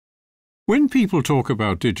When people talk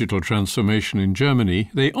about digital transformation in Germany,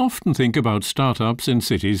 they often think about startups in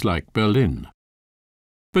cities like Berlin.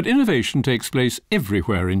 But innovation takes place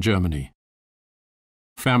everywhere in Germany.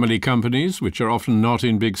 Family companies, which are often not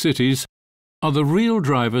in big cities, are the real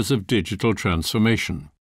drivers of digital transformation.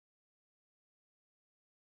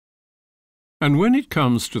 And when it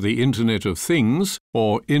comes to the Internet of Things,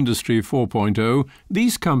 or Industry 4.0,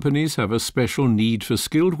 these companies have a special need for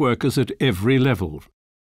skilled workers at every level,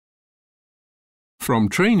 from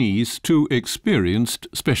trainees to experienced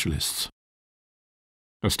specialists.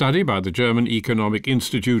 A study by the German Economic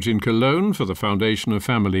Institute in Cologne for the Foundation of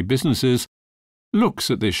Family Businesses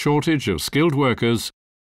looks at this shortage of skilled workers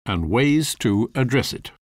and ways to address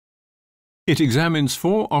it. It examines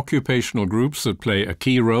 4 occupational groups that play a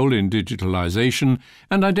key role in digitalisation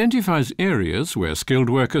and identifies areas where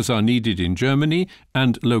skilled workers are needed in Germany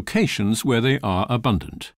and locations where they are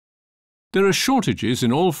abundant. There are shortages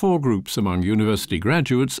in all 4 groups among university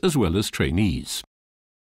graduates as well as trainees.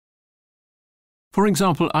 For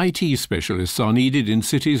example, IT specialists are needed in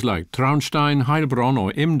cities like Traunstein, Heilbronn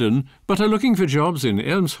or Emden, but are looking for jobs in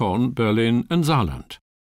Elmshorn, Berlin and Saarland.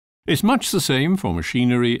 It's much the same for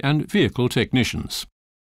machinery and vehicle technicians.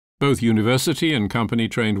 Both university and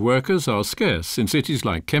company-trained workers are scarce in cities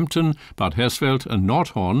like Kempten, Bad Hersfeld and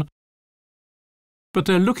Nordhorn, but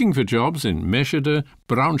they're looking for jobs in Meschede,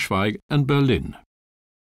 Braunschweig and Berlin.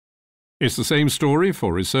 It's the same story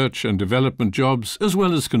for research and development jobs as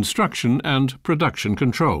well as construction and production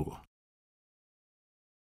control.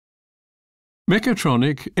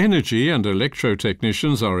 Mechatronic, energy and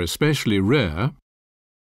electrotechnicians are especially rare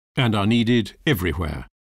and are needed everywhere.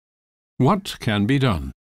 What can be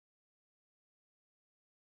done?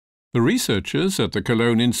 The researchers at the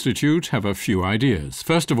Cologne Institute have a few ideas.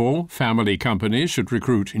 First of all, family companies should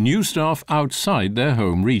recruit new staff outside their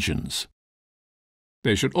home regions.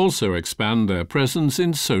 They should also expand their presence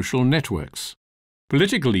in social networks.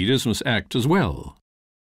 Political leaders must act as well.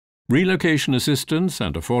 Relocation assistance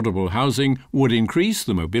and affordable housing would increase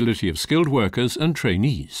the mobility of skilled workers and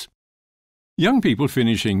trainees. Young people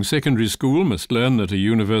finishing secondary school must learn that a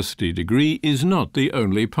university degree is not the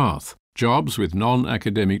only path. Jobs with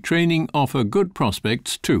non-academic training offer good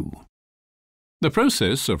prospects too. The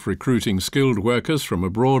process of recruiting skilled workers from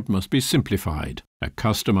abroad must be simplified. A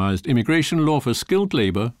customized immigration law for skilled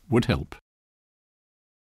labour would help.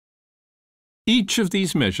 Each of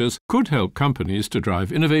these measures could help companies to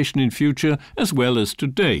drive innovation in future as well as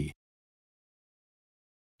today,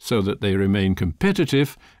 so that they remain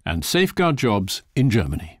competitive and safeguard jobs in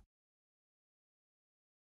Germany.